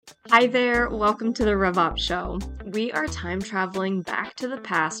Hi there, welcome to the RevOp Show. We are time traveling back to the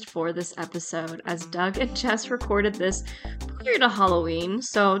past for this episode as Doug and Jess recorded this prior to Halloween,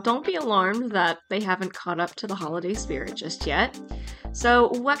 so don't be alarmed that they haven't caught up to the holiday spirit just yet. So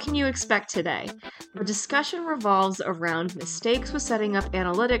what can you expect today? The discussion revolves around mistakes with setting up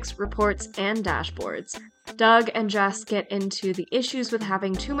analytics, reports, and dashboards. Doug and Jess get into the issues with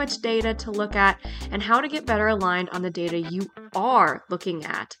having too much data to look at and how to get better aligned on the data you are looking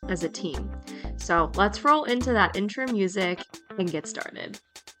at as a team. So let's roll into that intro music and get started.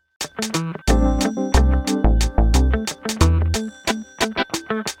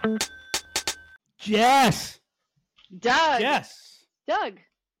 Jess! Doug! Jess! Doug!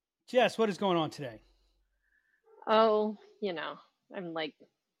 Jess, what is going on today? Oh, I'm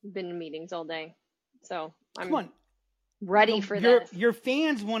been in meetings all day. So I'm ready for this. Your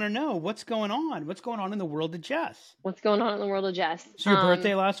fans want to know what's going on. What's going on in the world of Jess? What's going on in the world of Jess? So your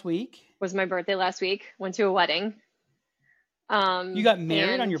birthday last week? Was my birthday last week. Went to a wedding. You got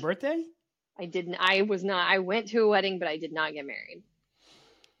married on your birthday? I didn't. I was not. I went to a wedding, but I did not get married.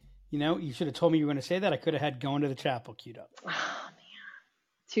 You know, you should have told me you were going to say that. I could have had going to the chapel queued up. Oh, man.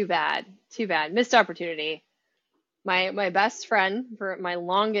 Too bad. Too bad. Missed opportunity. My best friend, for my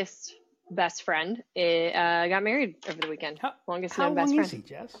longest best friend, got married over the weekend. How long is he,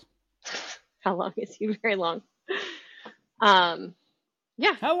 Jess? How long is he? Very long.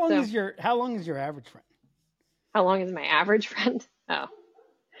 Yeah. How long is your average friend? How long is my average friend? Oh,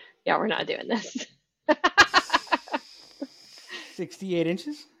 yeah, we're not doing this. 68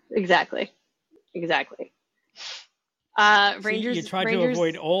 inches? Exactly. Rangers. You tried to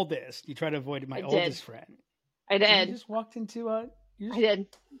avoid oldest. You tried to avoid my oldest friend. I did. You just walked into I did.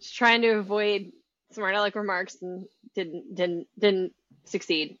 Just trying to avoid smart aleck remarks and didn't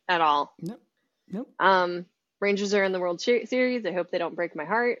succeed at all. Nope. Rangers are in the World Series. I hope they don't break my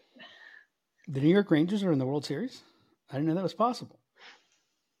heart. The New York Rangers are in the World Series? I didn't know that was possible.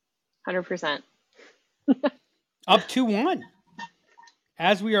 100%. Up 2-1.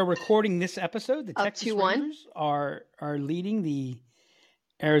 As we are recording this episode, the Texas 2-1. Rangers are leading the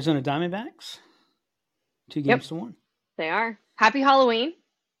Arizona Diamondbacks 2-1. They are. Happy Halloween,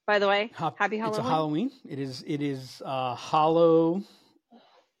 by the way. Happy Halloween. It's a Halloween. It is a hollow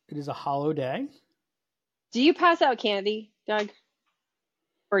day. Do you pass out candy, Doug?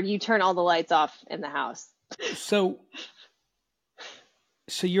 Or do you turn all the lights off in the house? So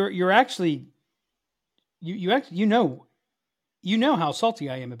you're actually you know how salty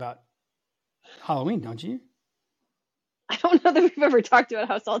I am about Halloween, don't you? I don't know that we've ever talked about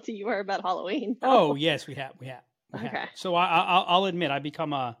how salty you are about Halloween. Oh yes, we have. Okay. So I'll admit I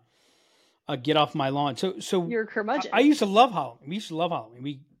become a get off my lawn. So you're a curmudgeon. I used to love Halloween. We used to love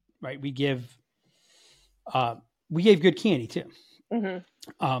Halloween. We gave good candy too.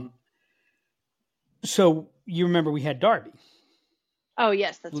 Mm-hmm. So you remember we had Darby. Oh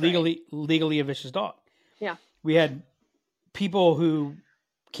yes, that's legally a vicious dog. Yeah. We had people who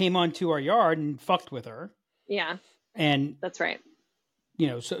came onto our yard and fucked with her. Yeah. And that's right.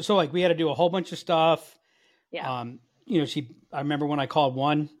 So like we had to do a whole bunch of stuff. Yeah. I remember when I called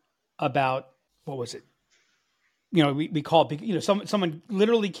one about, what was it? We called, someone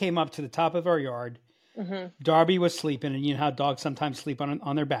literally came up to the top of our yard. Mm-hmm. Darby was sleeping, and you know how dogs sometimes sleep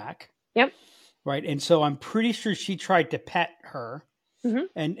on their back. Yep. Right. And so I'm pretty sure she tried to pet her. Mm-hmm.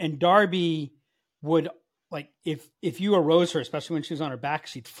 And Darby would, like, if you arose her, especially when she was on her back,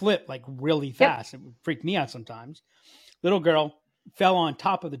 she'd flip like really fast. Yep. It would freak me out sometimes. Little girl fell on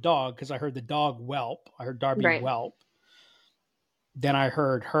top of the dog because I heard the dog whelp. I heard Darby whelp. Then I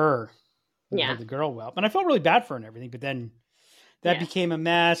heard her. I heard the girl whelp. And I felt really bad for her and everything. But then that became a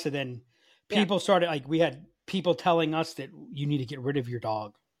mess. And then people started, like, we had people telling us that you need to get rid of your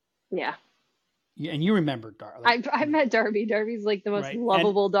dog. Yeah. And you remember Darby. I met Darby. Darby's like the most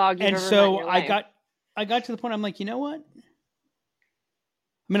lovable dog you've ever met in your life. And so I got to the point, I'm like, you know what?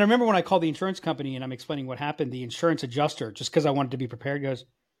 I mean, I remember when I called the insurance company and I'm explaining what happened, the insurance adjuster, just because I wanted to be prepared, goes,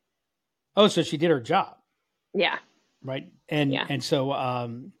 oh, so she did her job. Yeah. Right. And so,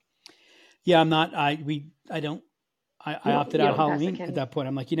 I'm not, I opted out Halloween at that point.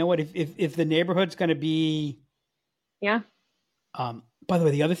 I'm like, you know what, if the neighborhood's going to be, by the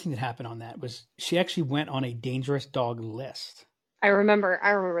way, the other thing that happened on that was she actually went on a dangerous dog list. I remember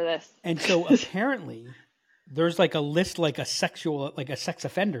this. And so apparently there's like a list, like a sex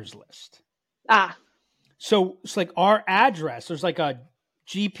offenders list. Ah. So it's like our address, there's like a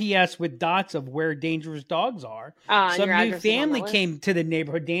GPS with dots of where dangerous dogs are. Some new family came to the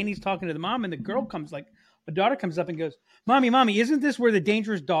neighborhood. Danny's talking to the mom, and the girl comes, like, a daughter comes up and goes, Mommy, isn't this where the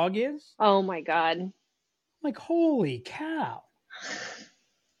dangerous dog is? Oh my God. I'm like, holy cow.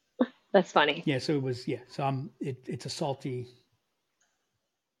 That's funny. Yeah, so it was. Yeah, so it's a salty.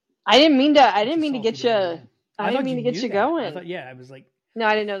 I didn't mean to salty get day, you. yeah. I didn't mean to get knew you that. going. I thought, yeah, I was like, No,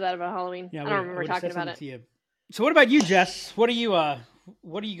 I didn't know that about Halloween. yeah, I don't remember talking about it. To you. So what about you, Jess? What are you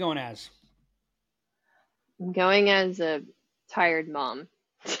going as? I'm going as a tired mom.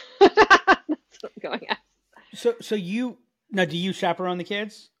 That's what I'm going as. So you now, do you chaperone the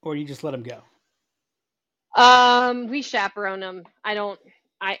kids or you just let them go? We chaperone them. I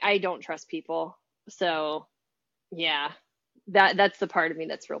don't trust people. So yeah, that's the part of me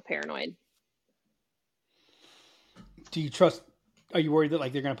that's real paranoid. Do you trust? Are you worried that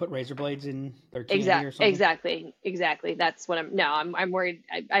like they're going to put razor blades in their candy or something? Exactly. That's what I'm worried.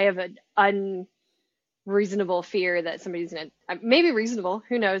 I have an unreasonable fear that somebody's going to, maybe reasonable,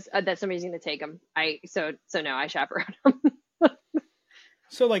 who knows, that somebody's going to take them. So no, I chaperone them.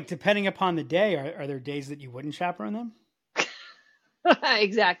 So like, depending upon the day, are there days that you wouldn't chaperone them?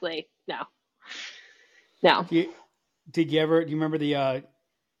 Exactly. No. Do you remember do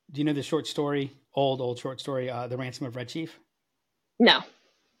you know the short story, old short story, The Ransom of Red Chief? No.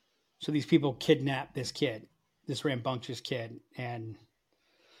 So these people kidnap this kid, this rambunctious kid, and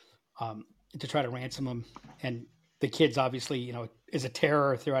to try to ransom him. And the kid's obviously, is a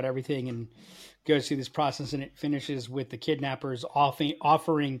terror throughout everything and goes through this process, and it finishes with the kidnappers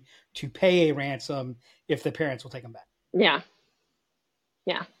offering to pay a ransom if the parents will take him back. Yeah.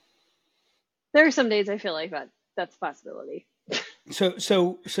 Yeah. There are some days I feel like that's a possibility. So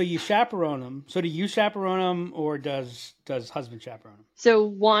you chaperone them. So do you chaperone them, or does husband chaperone them? So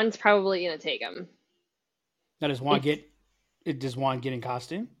Juan's probably gonna take him. Now does Juan get in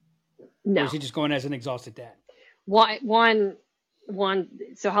costume? No. Or is he just going as an exhausted dad? Juan.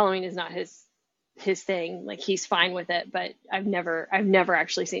 So Halloween is not his thing. Like, he's fine with it, but I've never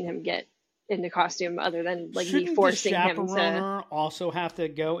actually seen him get into costume other than like me forcing him to. Also have to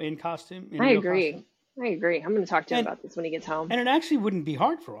go in costume. I agree. I'm going to talk to him about this when he gets home. And it actually wouldn't be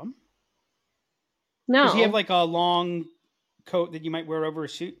hard for him. No. Does he have like a long coat that you might wear over a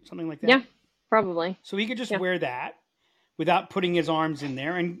suit, something like that? Yeah, probably. So he could just wear that without putting his arms in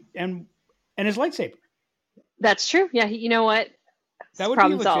there and his lightsaber. That's true. Yeah, you know what? That would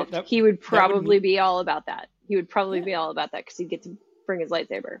problem be solved. He would probably be all about that. He would probably be all about that because he'd get to bring his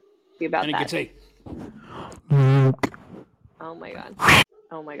lightsaber. Be about and that. Oh my god.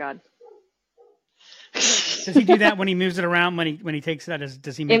 Oh my god. Does he do that when he moves it around? When he takes it out,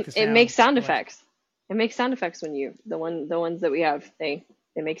 does he make the sound? It makes sound effects. It makes sound effects when you the ones that we have. They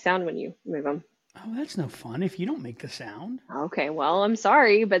make sound when you move them. Oh, that's no fun if you don't make the sound. Okay, well, I'm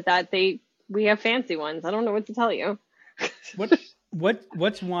sorry, but we have fancy ones. I don't know what to tell you.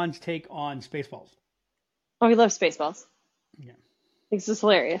 What's Juan's take on Spaceballs? Oh, he loves Spaceballs. Yeah, it's just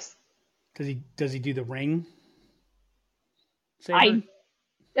hilarious. Does he do the ring? Saber?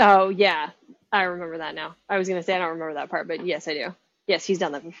 Oh yeah, I remember that now. I was gonna say I don't remember that part, but yes, I do. Yes, he's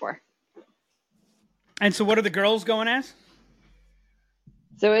done that before. And so, what are the girls going as?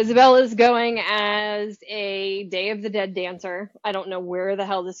 So Isabella's going as a Day of the Dead dancer. I don't know where the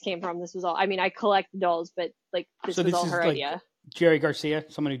hell this came from. This was all. I mean, I collect dolls, but like this was all her idea. Jerry Garcia,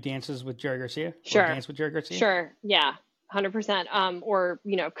 someone who dances with Jerry Garcia. Sure. Or dance with Jerry Garcia. Sure. Yeah. 100%. Or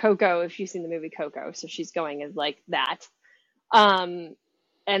Coco, if you've seen the movie Coco. So she's going as like that. And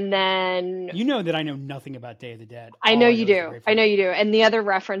then that I know nothing about Day of the Dead. I know you do. And the other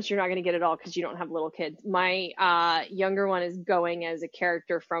reference you're not going to get at all because you don't have little kids. My younger one is going as a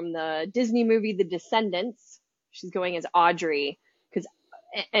character from the Disney movie The Descendants. She's going as Audrey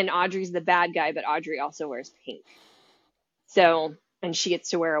and Audrey's the bad guy, but Audrey also wears pink. So, and she gets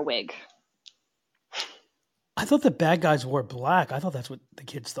to wear a wig. I thought the bad guys wore black. I thought that's what the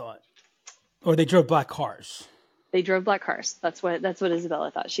kids thought. Or they drove black cars. They drove black cars. That's what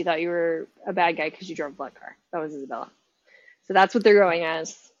Isabella thought. She thought you were a bad guy because you drove a black car. That was Isabella. So that's what they're going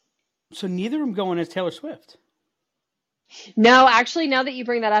as. So neither of them going as Taylor Swift. No, actually, now that you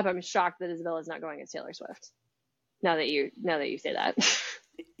bring that up, I'm shocked that Isabella's not going as Taylor Swift. Now that you say that.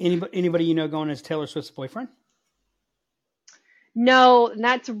 Anybody going as Taylor Swift's boyfriend? No,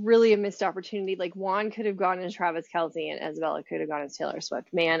 that's really a missed opportunity. Like, Juan could have gone as Travis Kelce and Isabella could have gone as Taylor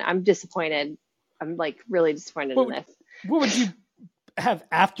Swift. Man, I'm disappointed. I'm like really disappointed in this. What would you have?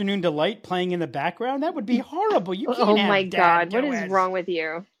 Afternoon Delight playing in the background? That would be horrible. You can't oh my God, what is wrong with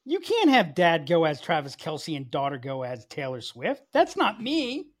you? You can't have dad go as Travis Kelce and daughter go as Taylor Swift. That's not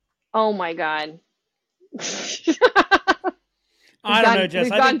me. Oh my God. I don't know, Jess.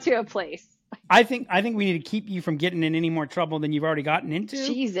 We've gone to a place. I think we need to keep you from getting in any more trouble than you've already gotten into.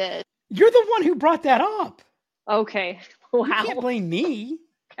 Jesus. You're the one who brought that up. Okay. Wow. You can't blame me.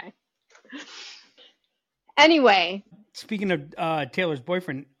 Okay. Anyway. Speaking of Taylor's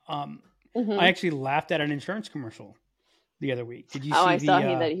boyfriend, I actually laughed at an insurance commercial the other week. Did you see I saw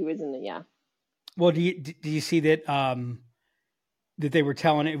that he was in it. Yeah. Well, do you see that that they were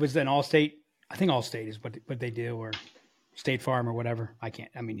telling it was an Allstate? I think Allstate is what they do, or State Farm or whatever. I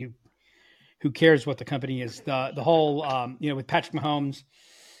can't. I mean, who cares what the company is? The whole with Patrick Mahomes,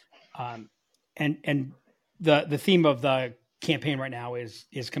 and the theme of the campaign right now is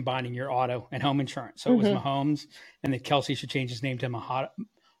combining your auto and home insurance. So it was Mahomes, and that Kelsey should change his name to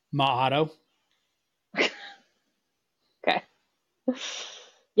Auto. Okay.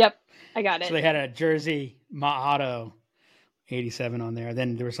 Yep, I got it. So they had a jersey Auto 87 on there.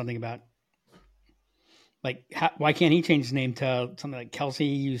 Then there was something about why can't he change his name to something like Kelsey?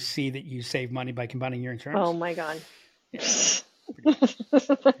 You see that you save money by combining your insurance. Oh my God. It's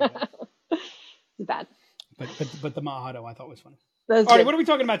bad. But the Auto I thought was funny. All right, what are we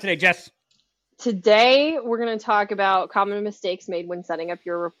talking about today, Jess? Today we're going to talk about common mistakes made when setting up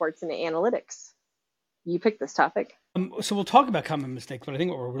your reports into analytics. You picked this topic. So we'll talk about common mistakes, but I think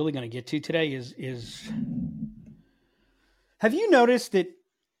what we're really going to get to today is have you noticed that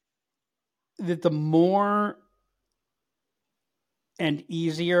the more and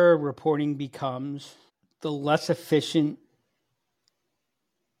easier reporting becomes, the less efficient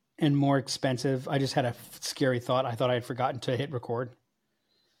and more expensive? I just had a scary thought. I thought I had forgotten to hit record,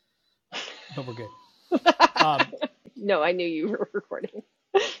 but we're good. No, I knew you were recording.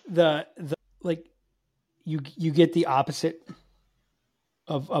 You get the opposite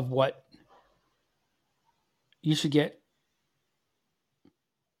of what you should get.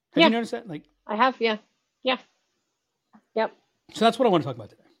 Have you noticed that? I have, yeah. Yep. So that's what I want to talk about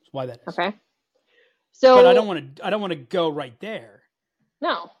today. Why that is. Okay. So, but I don't want to go right there.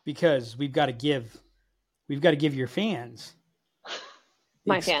 No. Because we've got to give your fans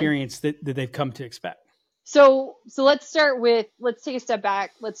the experience that they've come to expect. So let's take a step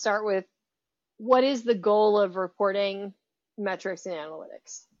back. Let's start with, what is the goal of reporting metrics and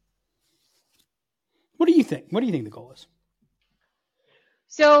analytics? What do you think? What do you think the goal is?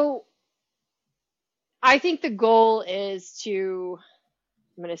 So I think the goal is I'm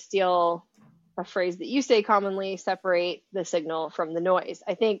going to steal a phrase that you say commonly, separate the signal from the noise.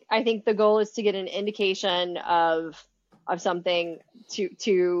 I think the goal is to get an indication of something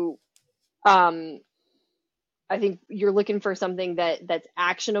I think you're looking for something that's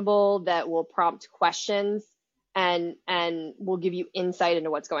actionable, that will prompt questions and will give you insight into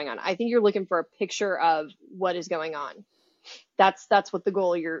what's going on. I think you're looking for a picture of what is going on. That's what the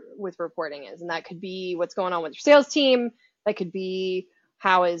goal with reporting is. And that could be what's going on with your sales team. That could be,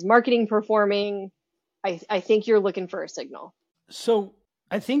 how is marketing performing? I think you're looking for a signal. So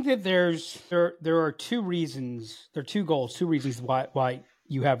I think that there are two goals, two reasons why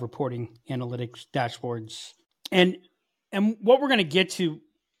you have reporting, analytics, dashboards. And what we're going to get to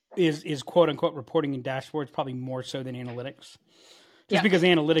is quote unquote reporting and dashboards, probably more so than analytics. Just because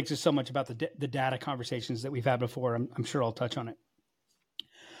analytics is so much about the data conversations that we've had before. I'm sure I'll touch on it.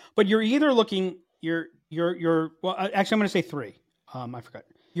 But you're either looking, well, actually I'm going to say three. I forgot.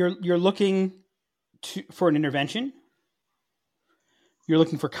 You're looking for an intervention. You're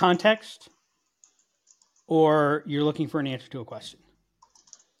looking for context, or you're looking for an answer to a question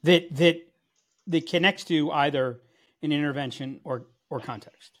that connects to either an intervention or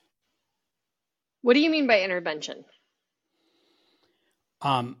context. What do you mean by intervention?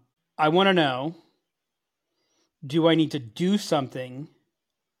 I want to know, do I need to do something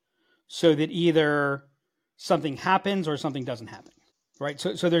so that either something happens or something doesn't happen, right?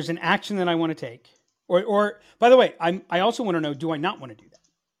 So there's an action that I want to take, or by the way, I also want to know, do I not want to do that?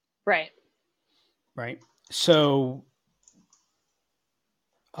 Right. Right. So,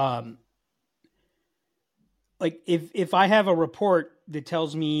 if I have a report that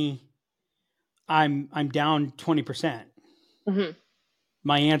tells me I'm down 20%,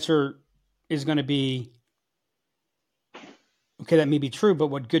 my answer is going to be, okay, that may be true, but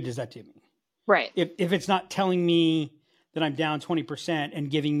what good does that do me? Right. If it's not telling me that I'm down 20% and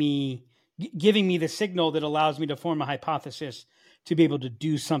giving me the signal that allows me to form a hypothesis to be able to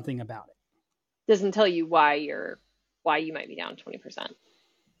do something about it. Doesn't tell you why you might be down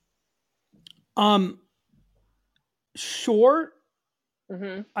 20%. Sure.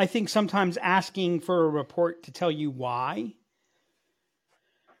 Mm-hmm. I think sometimes asking for a report to tell you why.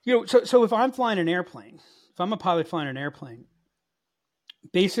 So if I'm flying an airplane, if I'm a pilot flying an airplane,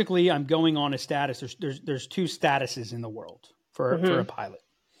 basically I'm going on a status. There's two statuses in the world for a pilot.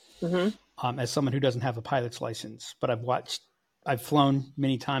 Mm-hmm. As someone who doesn't have a pilot's license, but I've flown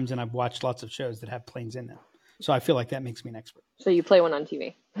many times and I've watched lots of shows that have planes in them. So I feel like that makes me an expert. So you play one on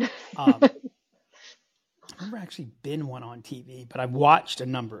TV. I've never actually been one on TV, but I've watched a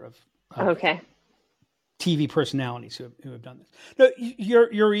number of Okay. TV personalities who have done this. No,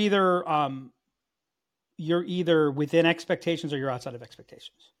 you're either within expectations or you're outside of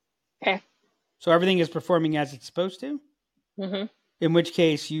expectations. Okay. So everything is performing as it's supposed to. Mm-hmm. In which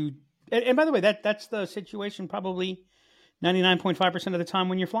case and by the way, that's the situation probably 99.5% of the time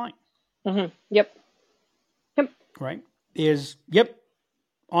when you're flying. Mm-hmm. Yep. Right?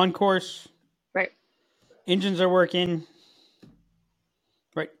 On course. Right. Engines are working.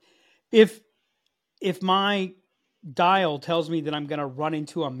 Right. If my dial tells me that I'm going to run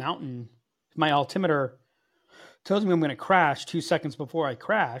into a mountain, my altimeter tells me I'm going to crash 2 seconds before I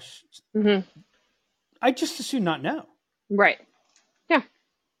crash, mm-hmm. I just as soon not know. Right. Yeah.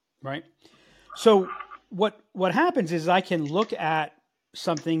 Right. So what happens is I can look at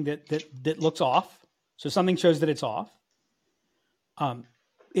something that looks off. So something shows that it's off.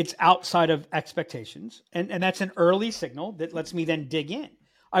 It's outside of expectations. And that's an early signal that lets me then dig in.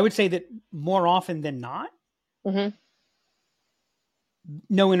 I would say that more often than not, mm-hmm.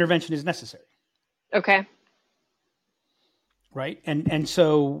 no intervention is necessary. Okay. Right. And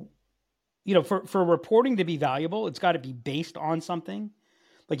so, for reporting to be valuable, it's got to be based on something.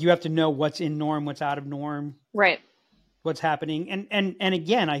 Like you have to know what's in norm, what's out of norm. Right. What's happening. And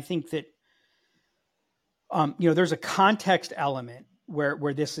again, I think that, there's a context element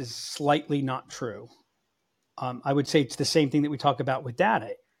where this is slightly not true. I would say it's the same thing that we talk about with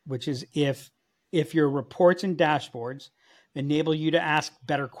data, which is if your reports and dashboards enable you to ask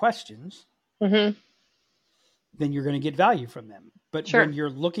better questions, mm-hmm. then you're going to get value from them. But sure. when you're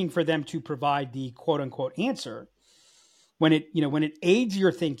looking for them to provide the quote unquote answer, when it aids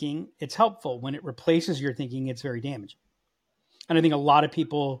your thinking, it's helpful. When it replaces your thinking, it's very damaging. And I think a lot of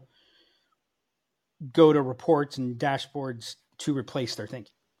people go to reports and dashboards to replace their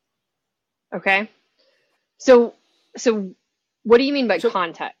thinking. Okay. So what do you mean by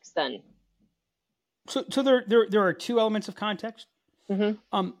context then? So there are two elements of context.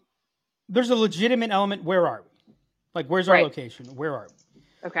 Mm-hmm. There's a legitimate element. Where are we? Like, where's our location? Where are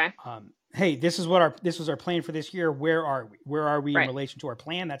we? Okay. Hey, this was our plan for this year. Where are we? Where are we in relation to our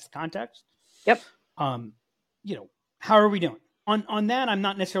plan? That's the context. Yep. How are we doing? On that, I'm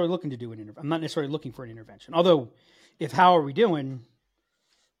not necessarily looking to do I'm not necessarily looking for an intervention. Although, if how are we doing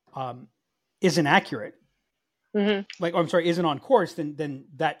isn't accurate, mm-hmm. Isn't on course, then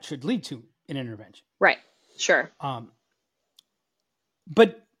that should lead to an intervention. Right. Sure.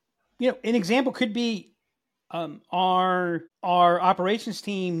 But an example could be our operations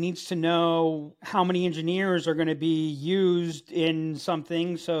team needs to know how many engineers are going to be used in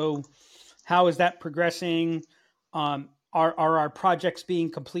something. So how is that progressing? Are our projects being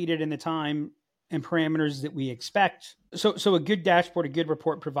completed in the time and parameters that we expect? So a good dashboard, a good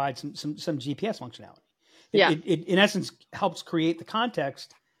report provides some GPS functionality. It in essence helps create the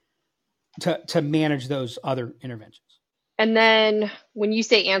context to manage those other interventions. And then when you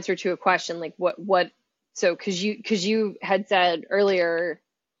say answer to a question, like what? So because you had said earlier,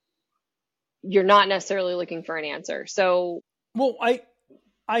 you're not necessarily looking for an answer. So well,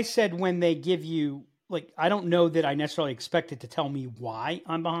 I said when they give you. Like, I don't know that I necessarily expect it to tell me why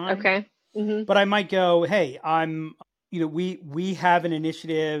I'm behind. Okay. Mm-hmm. But I might go, hey, we have an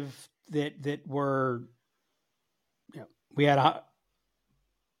initiative that we're, we have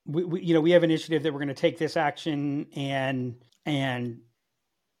an initiative that we're going to take this action and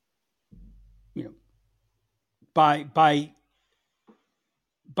by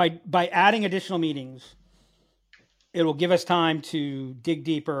adding additional meetings, it will give us time to dig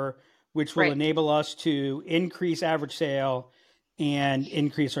deeper, which will enable us to increase average sale and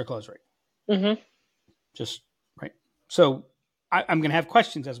increase our close rate. Mm-hmm. Just right. So I'm going to have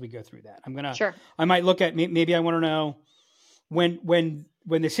questions as we go through that. Sure. I might look at, maybe I want to know when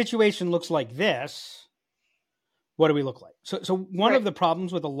the situation looks like this, what do we look like? So one of the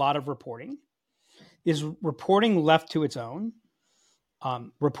problems with a lot of reporting is reporting left to its own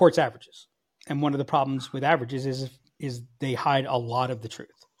reports averages. And one of the problems with averages is they hide a lot of the truth.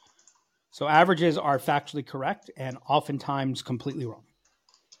 So averages are factually correct and oftentimes completely wrong.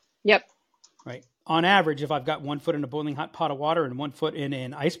 Yep. Right. On average, if I've got 1 foot in a boiling hot pot of water and 1 foot in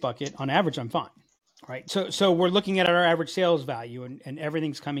an ice bucket, on average, I'm fine. Right. So we're looking at our average sales value and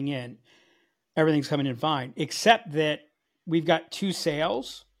everything's coming in fine, except that we've got 2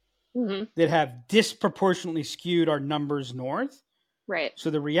 sales that have disproportionately skewed our numbers north. Right. So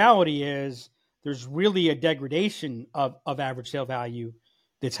the reality is there's really a degradation of average sale value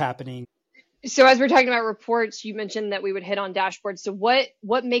that's happening. So as we're talking about reports, you mentioned that we would hit on dashboards. So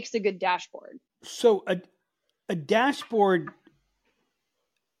what makes a good dashboard? So a dashboard,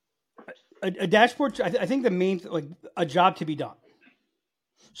 a dashboard, I think the main, like a job to be done.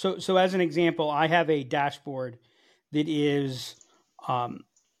 So as an example, I have a dashboard that is, that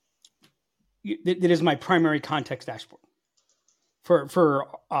is my primary context dashboard for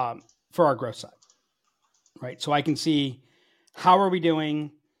our growth side, right? So I can see how are we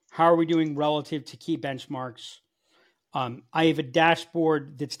doing relative to key benchmarks. I have a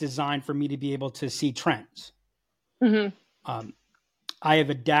dashboard that's designed for me to be able to see trends. Mm-hmm. I have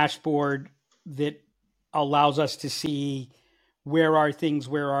a dashboard that allows us to see where are things,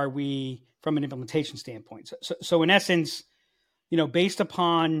 where are we from an implementation standpoint. So in essence, based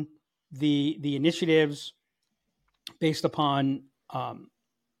upon the initiatives, based upon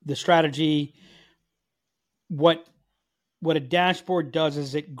the strategy, what a dashboard does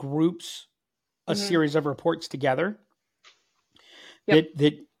is it groups a series of reports together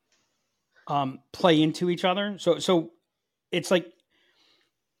that play into each other. So it's like,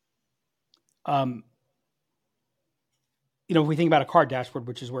 if we think about a car dashboard,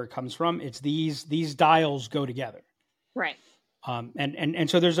 which is where it comes from, it's these dials go together. Right. And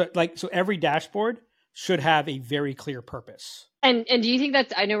so there's so every dashboard should have a very clear purpose. And do you think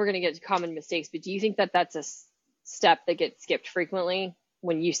I know we're going to get to common mistakes, but do you think that that's a step that gets skipped frequently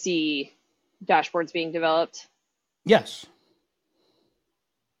when you see dashboards being developed? Yes.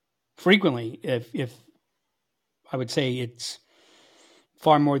 Frequently, if I would say it's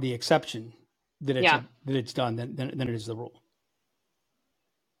far more the exception that it's done than it is the rule.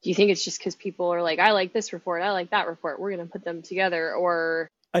 Do you think it's just because people are like, I like this report, I like that report, we're going to put them together? Or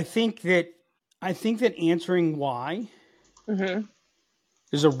I think that answering why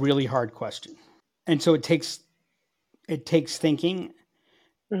is a really hard question, and so it takes thinking,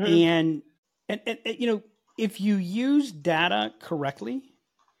 and if you use data correctly,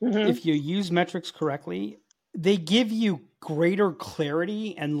 if you use metrics correctly, they give you greater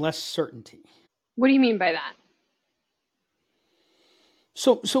clarity and less certainty. What do you mean by that?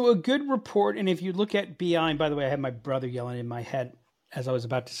 So a good report, and if you look at BI, and by the way, I had my brother yelling in my head as I was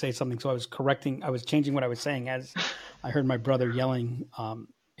about to say something, so I was changing what I was saying as I heard my brother yelling,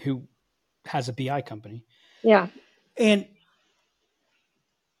 who has a BI company. Yeah. And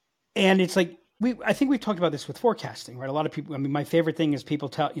it's like, I think we've talked about this with forecasting, right? A lot of people, my favorite thing is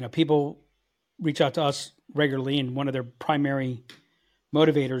people reach out to us regularly, and one of their primary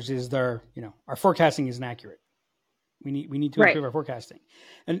motivators is our forecasting isn't accurate. We need to improve our forecasting.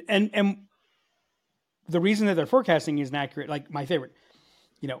 And the reason that their forecasting isn't accurate, like my favorite,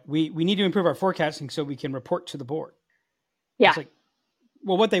 we need to improve our forecasting so we can report to the board. Yeah. It's like,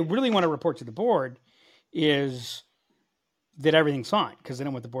 well, what they really want to report to the board is that everything's fine, because they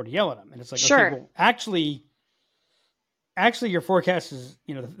don't want the board to yell at them. And it's like, sure. Okay, well, actually your forecast is,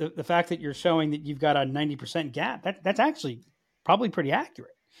 the fact that you're showing that you've got a 90% gap, that's actually probably pretty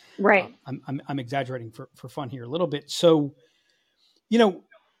accurate. Right. I'm exaggerating for fun here a little bit. So,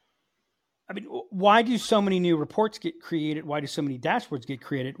 why do so many new reports get created? Why do so many dashboards get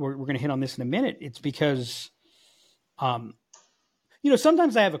created? We're going to hit on this in a minute. It's because,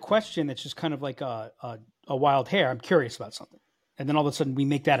 sometimes I have a question that's just kind of like a wild hair. I'm curious about something, and then all of a sudden we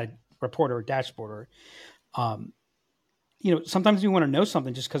make that a report or a dashboard, or, sometimes we want to know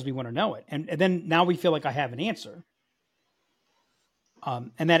something just because we want to know it, and then now we feel like I have an answer.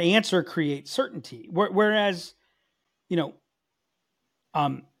 And that answer creates certainty. Whereas,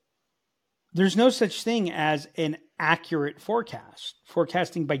 there's no such thing as an accurate forecast.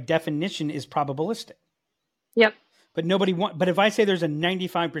 Forecasting by definition is probabilistic. Yep. But if I say there's a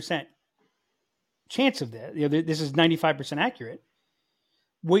 95% chance of this, this is 95% accurate,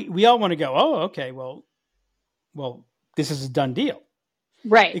 we all want to go, oh, okay, well, this is a done deal.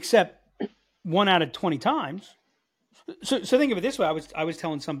 Right. Except 1 out of 20 times. So think of it this way. I was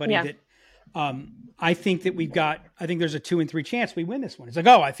telling somebody that I think there's a 2 in 3 chance we win this one. It's like,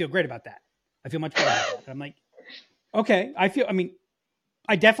 oh, I feel great about that. I feel much better about that. I'm like, okay, I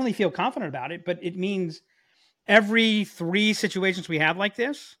definitely feel confident about it, but it means every 3 situations we have like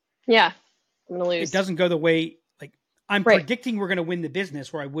this, I'm going to lose. It doesn't go the way, like I'm predicting we're going to win the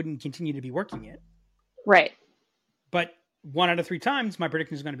business, where I wouldn't continue to be working it. Right. But 1 out of 3 times my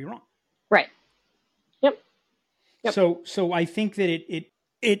prediction is going to be wrong. Right. Yep. So I think that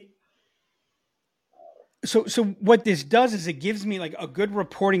So what this does is it gives me, like, a good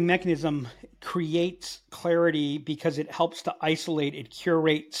reporting mechanism creates clarity because it helps to isolate, it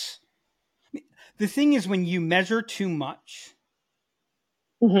curates. The thing is, when you measure too much,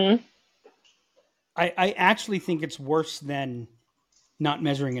 I actually think it's worse than not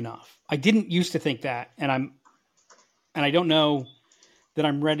measuring enough. I didn't used to think that, and I don't know that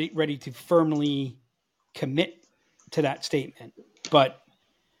I'm ready to firmly commit to that statement, but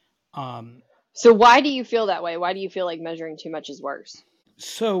So why do you feel that way? Why do you feel like measuring too much is worse?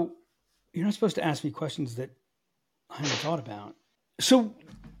 So you're not supposed to ask me questions that I haven't thought about. So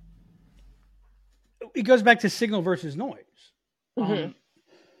it goes back to signal versus noise. Mm-hmm.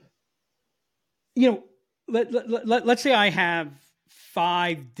 Let's say I have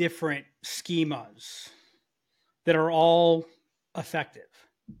 5 different schemas that are all effective.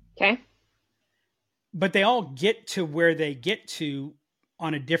 Okay. But they all get to where they get to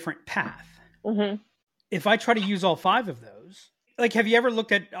on a different path. Mm-hmm. If I try to use all 5 of those, like, have you ever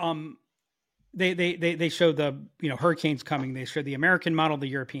looked at, they show the, hurricanes coming. They show the American model, the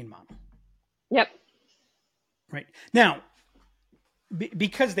European model. Yep. Right. Now,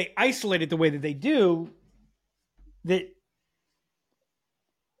 because they isolate it the way that they do, that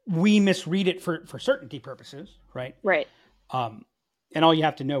we misread it for certainty purposes. Right. Right. And all you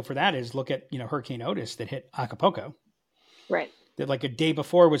have to know for that is look at, Hurricane Otis that hit Acapulco. Right. That like a day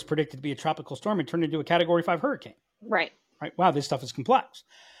before was predicted to be a tropical storm and turned into a Category 5 hurricane. Right. Right. Wow, this stuff is complex.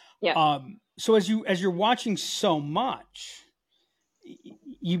 Yeah. So as you're watching so much,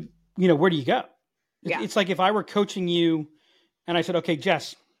 where do you go? Yeah. It's like if I were coaching you and I said, okay,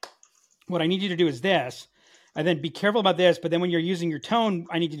 Jess, what I need you to do is this, and then be careful about this. But then when you're using your tone,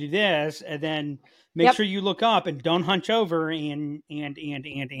 I need to do this, and then make sure you look up and don't hunch over and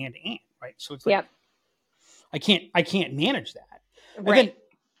right. So it's like, I can't manage that. Right.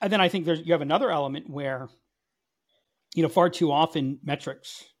 And then I think you have another element where, far too often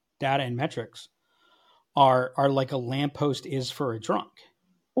data and metrics are like a lamppost is for a drunk.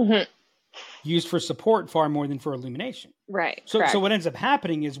 Mm-hmm. Used for support far more than for illumination. Right. So what ends up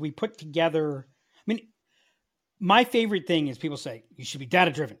happening is we put together, my favorite thing is people say you should be data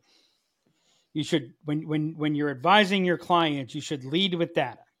driven. You should, when you're advising your clients, you should lead with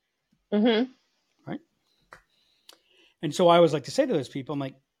data. Mm-hmm. Right. And so I always like to say to those people, I'm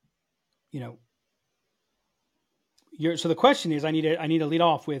like, so the question is, I need to lead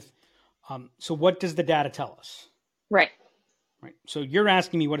off with, so what does the data tell us? Right. Right. So you're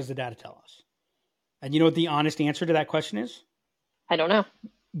asking me, what does the data tell us? And you know what the honest answer to that question is? I don't know.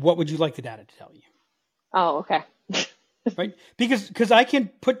 What would you like the data to tell you? Oh, okay. Right. Because I can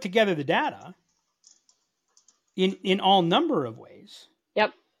put together the data in all number of ways.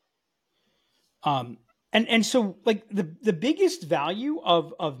 Yep. And so like the biggest value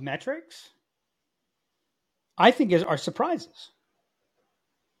of metrics, I think, are surprises.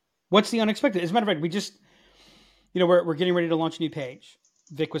 What's the unexpected? As a matter of fact, we just, we're getting ready to launch a new page.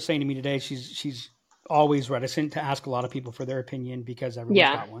 Vic was saying to me today, she's always reticent to ask a lot of people for their opinion because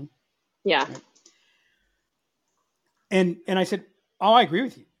everyone's got one. Yeah. Right? And I said, oh, I agree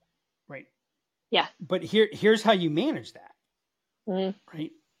with you. Right. Yeah. But here's how you manage that. Mm-hmm.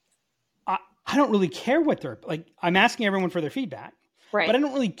 Right. I don't really care what they're like. I'm asking everyone for their feedback. Right. But I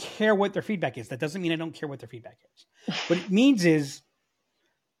don't really care what their feedback is. That doesn't mean I don't care what their feedback is. What it means is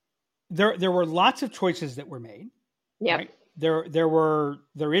there were lots of choices that were made. Yeah. Right?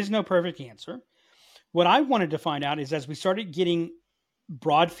 There is no perfect answer. What I wanted to find out is, as we started getting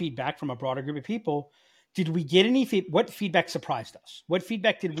broad feedback from a broader group of people, did we get any what feedback surprised us? What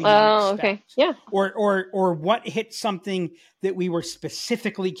feedback did we not expect? Okay. Yeah. Or what hit something that we were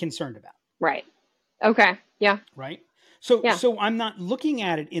specifically concerned about? Right. Okay. Yeah. Right. So I'm not looking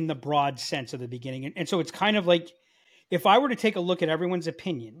at it in the broad sense of the beginning. And so it's kind of like, if I were to take a look at everyone's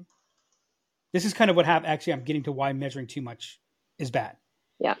opinion, this is kind of what happened. Actually, I'm getting to why measuring too much is bad.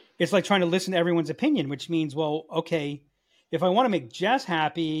 Yeah. It's like trying to listen to everyone's opinion, which means, well, okay, if I want to make Jess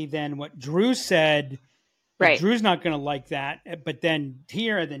happy, then what Drew said, right. Drew's not going to like that, but then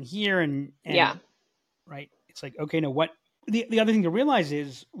here, and yeah. Right. It's like, okay, no, what, the other thing to realize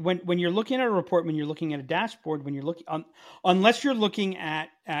is when you're looking at a report, when you're looking at a dashboard, when you're looking on, unless you're looking at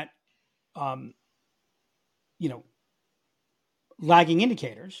lagging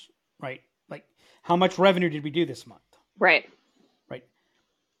indicators, right? Like how much revenue did we do this month? Right. Right.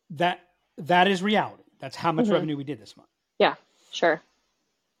 That is reality. That's how much revenue we did this month. Yeah, sure.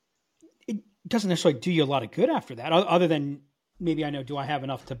 It doesn't necessarily do you a lot of good after that, other than maybe I know, do I have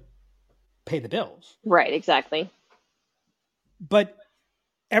enough to pay the bills? Right. Exactly. But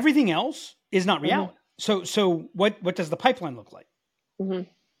everything else is not reality. So what does the pipeline look like? Mm-hmm.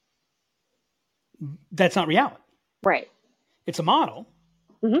 That's not reality. Right. It's a model.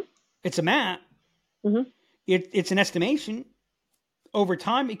 Mm-hmm. It's a map. Mm-hmm. It's an estimation. Over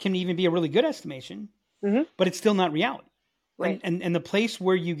time, it can even be a really good estimation, mm-hmm. but it's still not reality. Right. And the place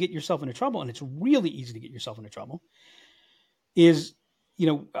where you get yourself into trouble, and it's really easy to get yourself into trouble, is,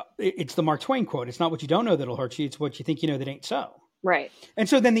 it's the Mark Twain quote. It's not what you don't know that'll hurt you. It's what you think you know that ain't so. Right. And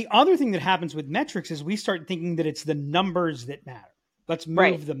so then the other thing that happens with metrics is we start thinking that it's the numbers that matter. Let's move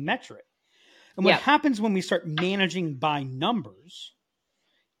Right. the metric. And what Yep. happens when we start managing by numbers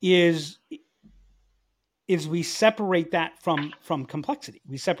is we separate that from complexity.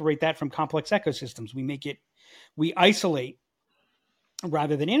 We separate that from complex ecosystems. We isolate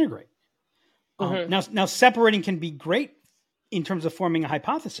rather than integrate. Now separating can be great in terms of forming a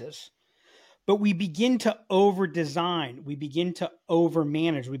hypothesis, but we begin to over-design. We begin to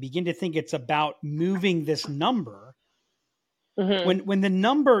over-manage. We begin to think it's about moving this number when the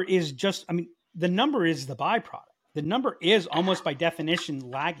number is just, the number is the byproduct. The number is almost by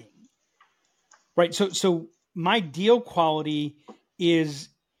definition lagging, right? So my deal quality is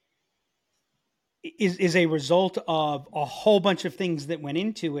a result of a whole bunch of things that went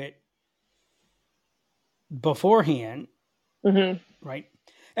into it beforehand, right?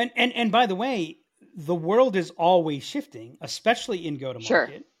 And by the way, the world is always shifting, especially in go-to-market.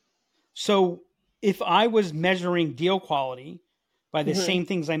 Sure. So if I was measuring deal quality by the same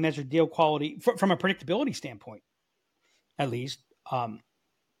things I measured deal quality from a predictability standpoint, at least, the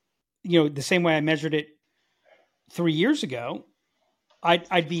same way I measured it 3 years ago,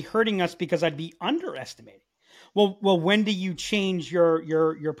 I'd be hurting us because I'd be underestimating. Well, when do you change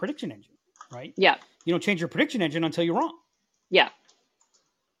your prediction engine, right? Yeah. You don't change your prediction engine until you're wrong. Yeah.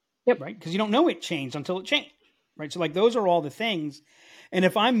 Yep. Right? Because you don't know it changed until it changed, right? So like those are all the things. And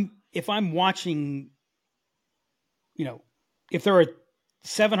if I'm watching, if there are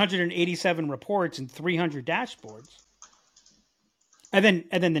 787 reports and 300 dashboards, and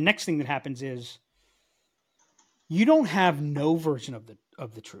then the next thing that happens is you don't have no version of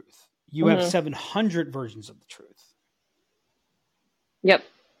the truth. You have 700 versions of the truth. Yep.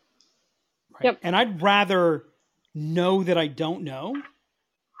 Right? Yep. And I'd rather know that I don't know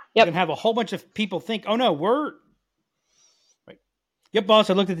than have a whole bunch of people think, oh no, we're right. Yep, boss,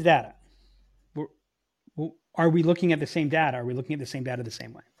 I looked at the data. Are we looking at the same data? Are we looking at the same data the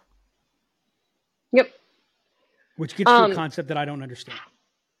same way? Yep. Which gets to a concept that I don't understand.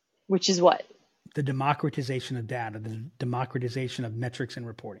 Which is what? The democratization of data, the democratization of metrics and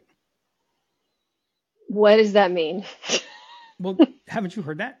reporting. What does that mean? Well, haven't you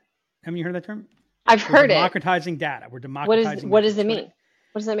heard that? Haven't you heard that term? I've heard it. Democratizing data. We're democratizing. What does it mean?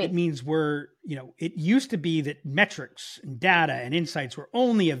 What does that mean? It means it used to be that metrics and data and insights were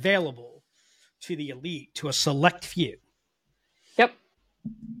only available to the elite, to a select few. Yep.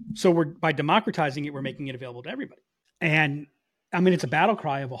 So by democratizing it, we're making it available to everybody. And it's a battle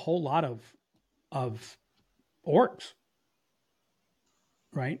cry of a whole lot of orgs,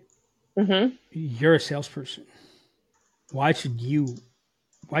 right? Mm-hmm. You're a salesperson. Why shouldn't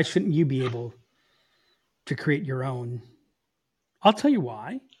you be able to create your own? I'll tell you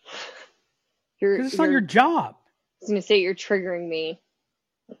why. Because it's not your job. I was going to say you're triggering me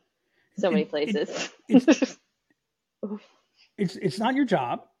so many places. It's not your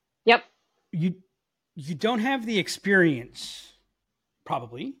job. Yep. You don't have the experience,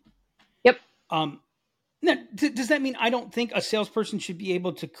 probably. Yep. Now, does that mean I don't think a salesperson should be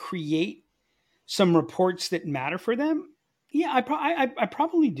able to create some reports that matter for them? Yeah, I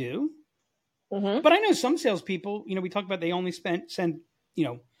probably do. Mm-hmm. But I know some salespeople, we talk about they only spend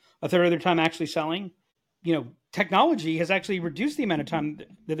a third of their time actually selling. Technology has actually reduced the amount of time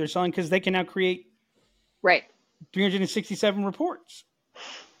that they're selling because they can now create 367 reports.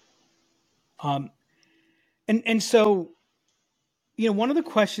 And so, one of the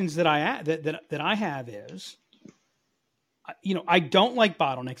questions that I have is, I don't like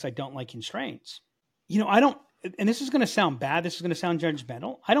bottlenecks. I don't like constraints. I don't, and this is going to sound bad. This is going to sound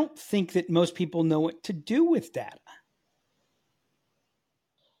judgmental. I don't think that most people know what to do with data.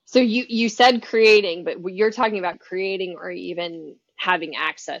 So you said creating, but you're talking about creating or even having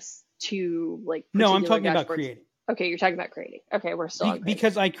access to No, I'm talking about creating. Okay, you're talking about creating. Okay, we're still on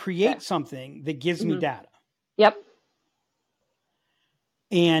because I create something that gives me data. Yep.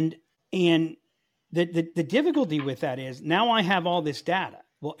 And the difficulty with that is now I have all this data.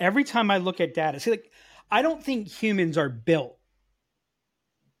 Well, every time I look at data, I don't think humans are built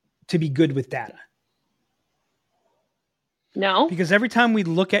to be good with data. No. Because every time we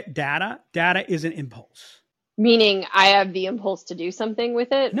look at data is an impulse. Meaning I have the impulse to do something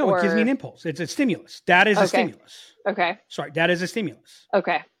with it? No, it gives me an impulse. It's a stimulus. Data is a stimulus. Okay. Sorry, data is a stimulus.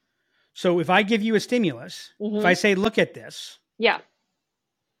 Okay. So if I give you a stimulus, if I say, look at this. Yeah.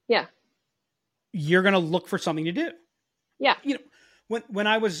 Yeah. You're going to look for something to do. Yeah. When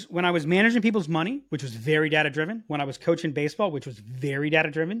I was managing people's money, which was very data driven, when I was coaching baseball, which was very data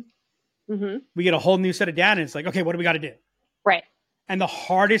driven, we get a whole new set of data and it's like, okay, what do we got to do? Right. And the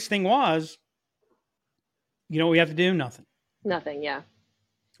hardest thing was, what we have to do? Nothing. Nothing. Yeah.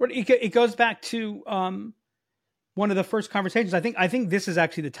 It goes back to, one of the first conversations. I think this is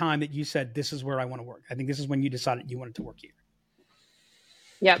actually the time that you said, this is where I want to work. I think this is when you decided you wanted to work here.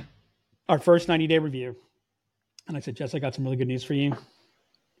 Yep. Our first 90-day review. And I said, Jess, I got some really good news for you. And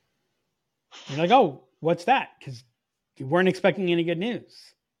you're like, oh, what's that? Because you weren't expecting any good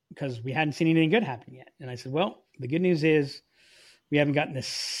news because we hadn't seen anything good happen yet. And I said, well, the good news is we haven't gotten a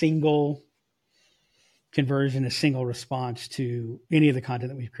single conversion, a single response to any of the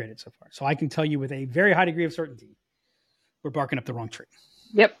content that we've created so far. So I can tell you with a very high degree of certainty, we're barking up the wrong tree.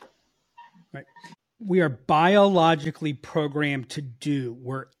 Yep. Right. We are biologically programmed to do.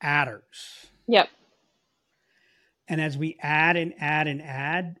 We're adders. Yep. And as we add and add and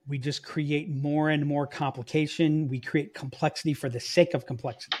add, we just create more and more complication. We create complexity for the sake of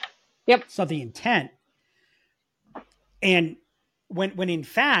complexity. Yep. It's not the intent. And when in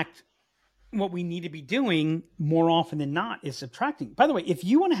fact, what we need to be doing more often than not is subtracting. By the way, if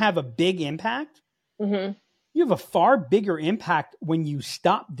you want to have a big impact, Mm-hmm. you have a far bigger impact when you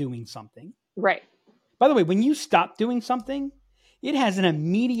stop doing something. Right. By the way, when you stop doing something, it has an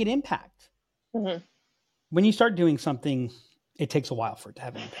immediate impact. Mm-hmm. When you start doing something, it takes a while for it to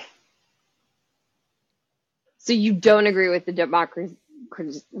have an impact. So you don't agree with the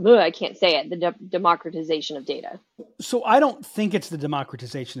democratization of data? So I don't think it's the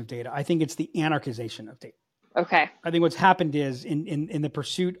democratization of data. I think it's the anarchization of data. Okay. I think what's happened is in the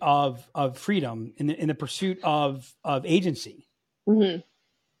pursuit of freedom, in the pursuit of agency, Mm-hmm.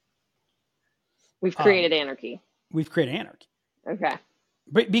 We've created anarchy. We've created anarchy. Okay.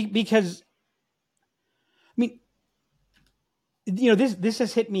 But because, I mean, this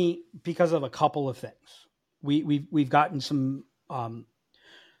has hit me because of a couple of things. We've gotten some,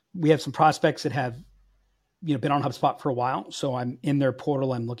 we have some prospects that have, been on HubSpot for a while. So I'm in their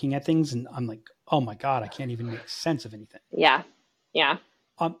portal, I'm looking at things and I'm like, oh my God, I can't even make sense of anything. Yeah. Yeah.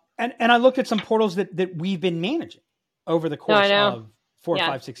 And I looked at some portals that we've been managing over the course of 4,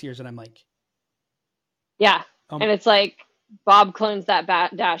 5, 6 years. And I'm like, yeah. And it's like Bob clones that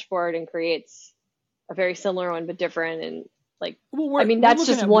dashboard and creates a very similar one, but different. And like, that's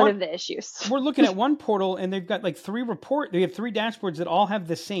just one of the issues. We're looking at one portal and they've got like they have 3 dashboards that all have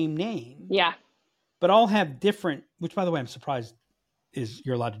the same name. Yeah. But all have different, which by the way, I'm surprised is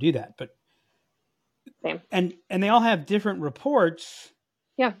you're allowed to do that, but same. And they all have different reports.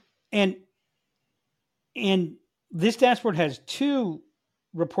 Yeah. And this dashboard has 2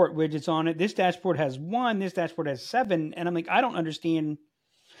 report widgets on it. This dashboard has 1, this dashboard has 7. And I'm like, I don't understand.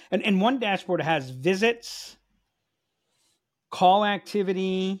 And one dashboard has visits, call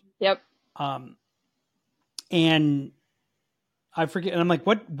activity. Yep. And I forget. And I'm like,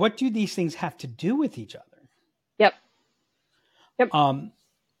 what do these things have to do with each other? Yep. Yep.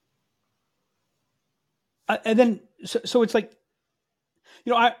 And then, so it's like,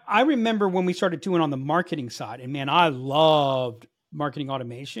 I remember when we started doing on the marketing side, and man, I loved marketing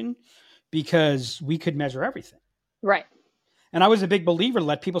automation because we could measure everything. Right. And I was a big believer,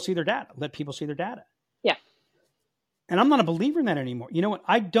 let people see their data. Yeah. And I'm not a believer in that anymore. You know what?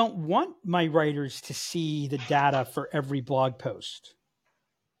 I don't want my writers to see the data for every blog post.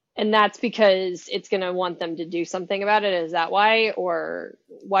 And that's because it's going to want them to do something about it. Is that why? Or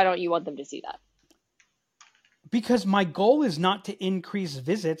why don't you want them to see that? Because my goal is not to increase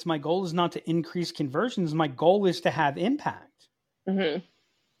visits. My goal is not to increase conversions. My goal is to have impact. Mm-hmm.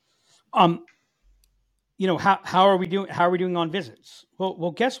 How are we doing? How are we doing on visits?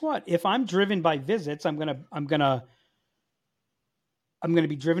 Well, guess what? If I'm driven by visits, I'm gonna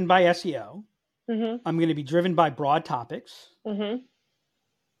be driven by SEO. Mm-hmm. I'm going to be driven by broad topics. Mm-hmm.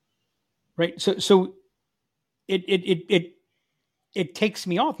 Right. So it takes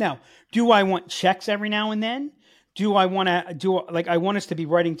me off. Now, do I want checks every now and then? Do I want to I want us to be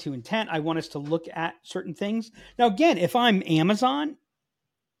writing to intent. I want us to look at certain things. Now, again, if I'm Amazon,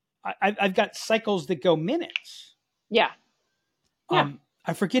 I've got cycles that go minutes. Yeah.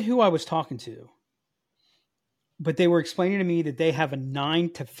 I forget who I was talking to, but they were explaining to me that they have a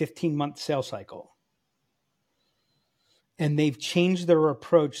 9 to 15 month sales cycle. And they've changed their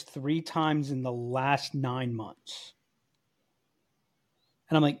approach 3 times in the last 9 months.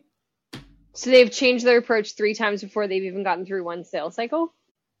 And I'm like, so they've changed their approach 3 times before they've even gotten through one sales cycle?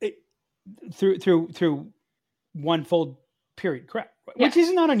 Through one full period, correct? Yeah. Which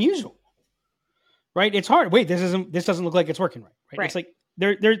is not unusual, right? It's hard. Wait, this doesn't look like it's working right? It's like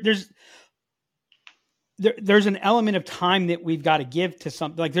there's an element of time that we've got to give to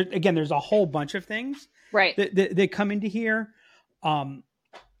something. Like there's a whole bunch of things right that come into here. And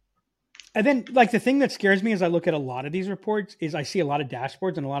then like the thing that scares me as I look at a lot of these reports is I see a lot of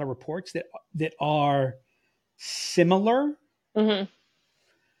dashboards and a lot of reports that are similar. Mm-hmm.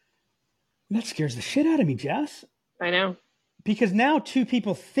 That scares the shit out of me, Jess. I know. Because now two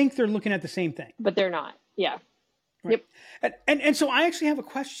people think they're looking at the same thing. But they're not. Yeah. Right. Yep. And so I actually have a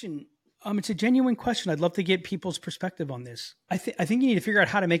question. It's a genuine question. I'd love to get people's perspective on this. I think you need to figure out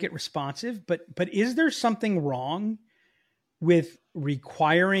how to make it responsive, but is there something wrong with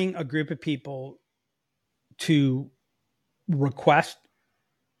requiring a group of people to request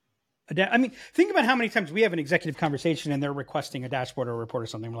I mean, think about how many times we have an executive conversation and they're requesting a dashboard or a report or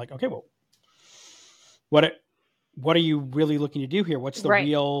something. We're like, okay, well, what are you really looking to do here? What's the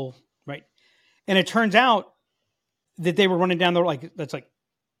real, right? And it turns out that they were running down that's like,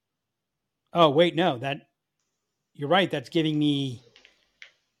 oh, wait, no, you're right. That's giving me,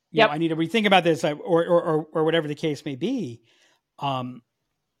 you know, I need to rethink about this or whatever the case may be. But,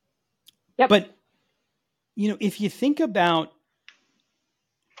 you know, if you think about,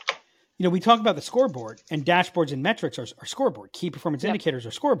 you know, we talk about the scoreboard, and dashboards and metrics are scoreboard. Key performance indicators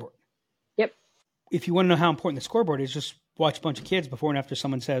are scoreboard. Yep. If you want to know how important the scoreboard is, just watch a bunch of kids before and after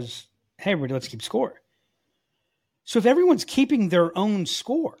someone says, hey, everybody, let's keep score. So if everyone's keeping their own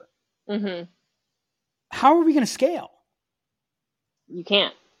score, how are we going to scale? You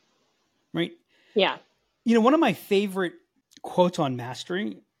can't. Right? Yeah. You know, one of my favorite quotes on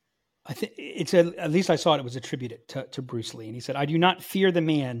mastery, I think at least I saw it was attributed to Bruce Lee. And he said, I do not fear the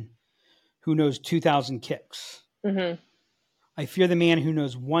man who knows 2,000 kicks. I fear the man who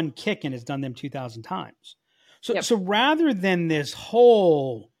knows one kick and has done them 2,000 times. So rather than this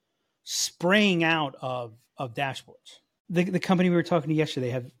whole spraying out of dashboards, the company we were talking to yesterday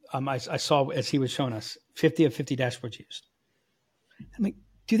have, I saw as he was showing us 50 of 50 dashboards used. I'm like,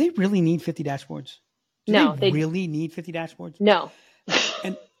 do they really need 50 dashboards? Do they really need 50 dashboards? No.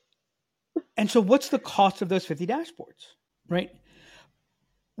 And so what's the cost of those 50 dashboards, right?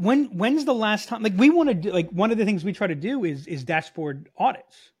 When's the last time, like we want to do, like one of the things we try to do is dashboard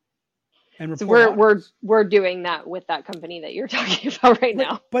audits and report audits. We're doing that with that company that you're talking about right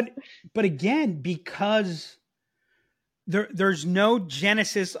now. But again, because there's no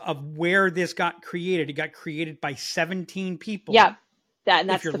genesis of where this got created. It got created by 17 people. Yeah. And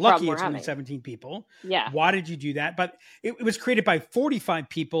that's if you're the lucky, problem it's we're only having. 17 people. Yeah. Why did you do that? But it was created by 45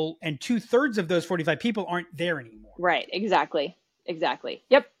 people, and 2/3 of those 45 people aren't there anymore. Right. Exactly.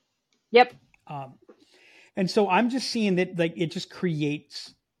 Yep. And so I'm just seeing that like it just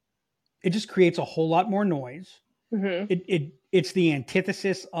creates a whole lot more noise. It's the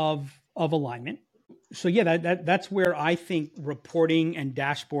antithesis of alignment. So yeah, that's where I think reporting and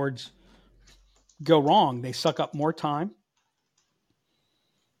dashboards go wrong. They suck up more time.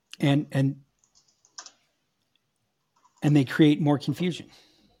 And they create more confusion.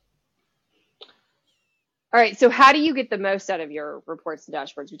 All right. So how do you get the most out of your reports and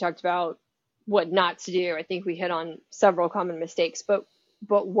dashboards? We talked about what not to do. I think we hit on several common mistakes, but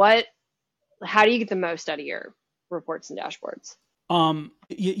how do you get the most out of your reports and dashboards?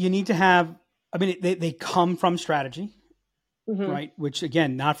 You need to have, I mean, they come from strategy, right? Which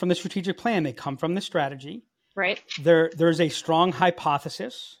again, not from the strategic plan, they come from the strategy. Right. There's a strong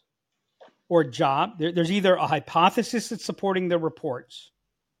hypothesis or job. There's either a hypothesis that's supporting the reports,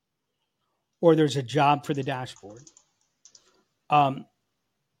 or there's a job for the dashboard. And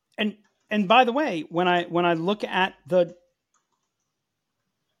by the way, when I look at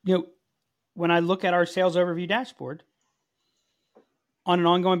when I look at our sales overview dashboard on an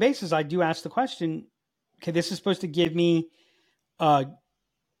ongoing basis, I do ask the question, okay, this is supposed to give me a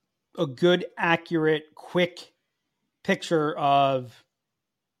good, accurate, quick picture of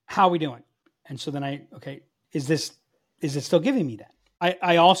how we doing? And so then is it still giving me that?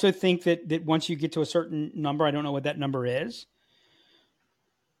 I also think that once you get to a certain number, I don't know what that number is,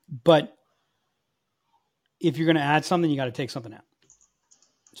 but if you're going to add something, you got to take something out.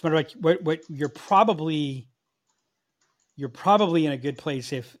 It's matter like what you're probably in a good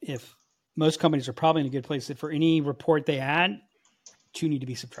place if most companies are probably in a good place that for any report they add, 2 need to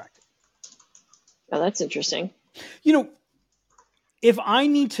be subtracted. Oh, that's interesting. You know, if I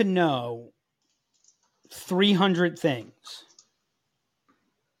need to know 300 things,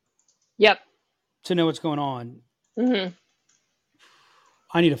 to know what's going on,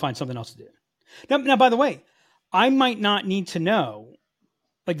 I need to find something else to do. Now, by the way, I might not need to know.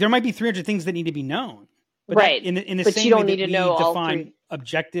 Like there might be 300 things that need to be known, but right? In the but same you don't way need that to know we all define 3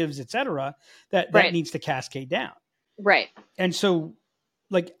 objectives, etc., that needs to cascade down. Right. And so,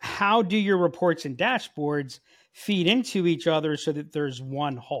 like, how do your reports and dashboards feed into each other so that there's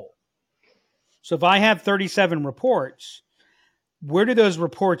one whole? So if I have 37 reports, where do those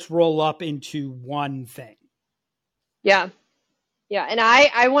reports roll up into one thing? Yeah. And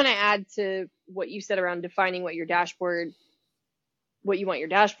I want to add to what you said around defining what your dashboard what you want your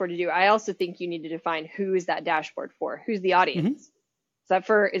dashboard to do, I also think you need to define who is that dashboard for? Who's the audience? Is that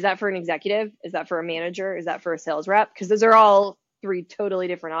for an executive? Is that for a manager? Is that for a sales rep? Because those are all three totally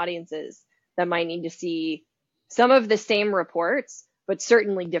different audiences that might need to see some of the same reports, but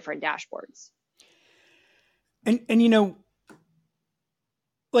certainly different dashboards. And you know,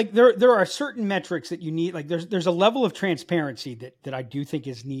 like there are certain metrics that you need. Like there's a level of transparency that I do think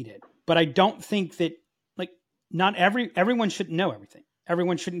is needed, but I don't think that like not everyone shouldn't know everything.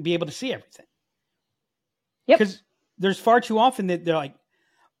 Everyone shouldn't be able to see everything. Yep. Because there's far too often that they're like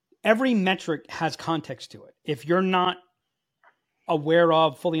every metric has context to it. If you're not aware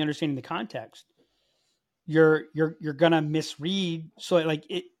of fully understanding the context, you're gonna misread. So like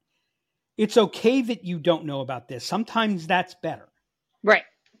it's okay that you don't know about this. Sometimes that's better. Right.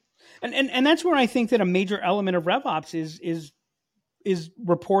 And that's where I think that a major element of RevOps is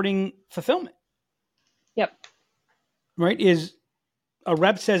reporting fulfillment. Yep. Right? Is a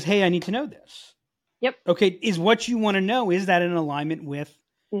rep says, "Hey, I need to know this." Yep. Okay. Is what you want to know, is that in alignment with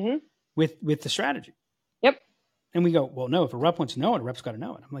the strategy? Yep. And we go, well, no, if a rep wants to know it, a rep's got to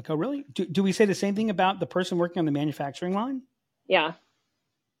know it. I'm like, oh, really? Do we say the same thing about the person working on the manufacturing line? Yeah.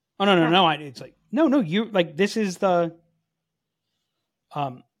 Oh, no. It's like, no, you like, this is the,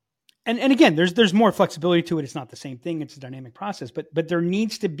 and again, there's more flexibility to it. It's not the same thing. It's a dynamic process, but there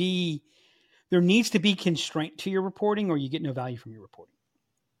needs to be constraint to your reporting, or you get no value from your reporting.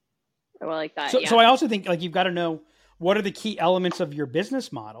 I like that. So I also think like you've got to know what are the key elements of your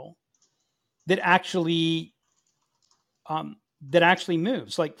business model that actually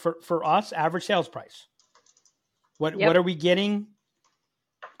moves. Like for us, average sales price. What are we getting?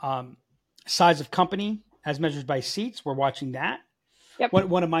 Size of company as measured by seats. We're watching that. Yep.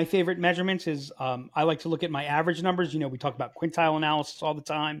 One of my favorite measurements is I like to look at my average numbers. You know, we talk about quintile analysis all the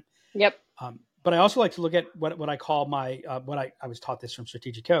time. Yep. But I also like to look at what I call my I was taught this from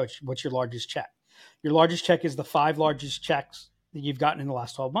Strategic Coach. What's your largest check? Your largest check is the 5 largest checks that you've gotten in the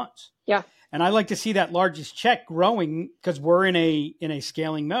last 12 months. Yeah. And I like to see that largest check growing because we're in a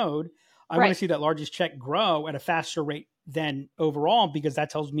scaling mode. I want to see that largest check grow at a faster rate than overall, because that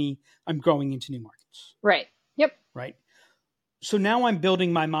tells me I'm growing into new markets. Right. Yep. Right. So now I'm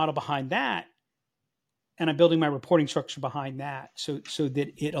building my model behind that, and I'm building my reporting structure behind that so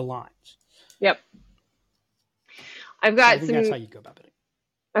that it aligns. Yep. I think that's how you go about it.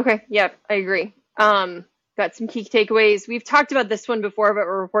 Okay. Yep. I agree. Got some key takeaways. We've talked about this one before, but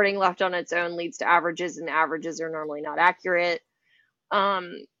reporting left on its own leads to averages, and averages are normally not accurate.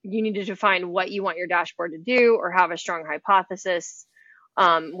 You need to define what you want your dashboard to do, or have a strong hypothesis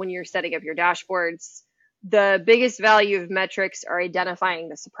when you're setting up your dashboards. The biggest value of metrics are identifying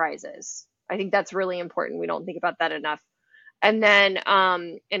the surprises. I think that's really important. We don't think about that enough. And then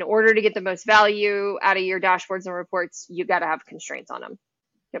in order to get the most value out of your dashboards and reports, you got to have constraints on them.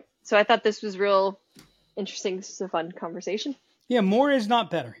 Yep. So I thought this was real interesting. This is a fun conversation. Yeah, more is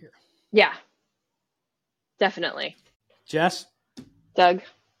not better here. Yeah, definitely. Jess? Doug?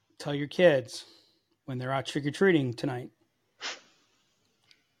 Tell your kids when they're out trick-or-treating tonight,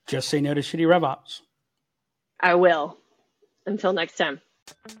 just say no to shitty RevOps. I will. Until next time.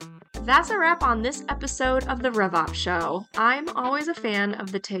 That's a wrap on this episode of the RevOps Show. I'm always a fan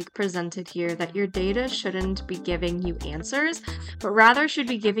of the take presented here that your data shouldn't be giving you answers, but rather should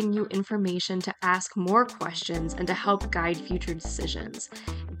be giving you information to ask more questions and to help guide future decisions.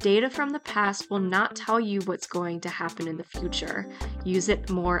 Data from the past will not tell you what's going to happen in the future. Use it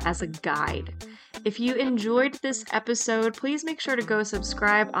more as a guide. If you enjoyed this episode, please make sure to go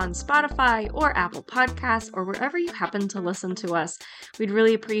subscribe on Spotify or Apple Podcasts or wherever you happen to listen to us. We'd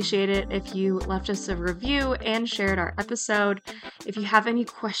really appreciate it if you left us a review and shared our episode. If you have any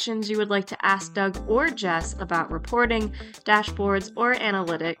questions you would like to ask Doug or Jess about reporting, dashboards, or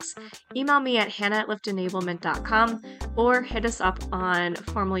analytics, email me at hannah@liftenablement.com or hit us up on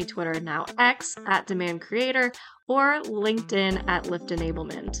formerly Twitter, now X, @DemandCreator, or LinkedIn @Lift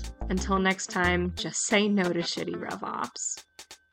Enablement. Until next time, just say no to shitty RevOps.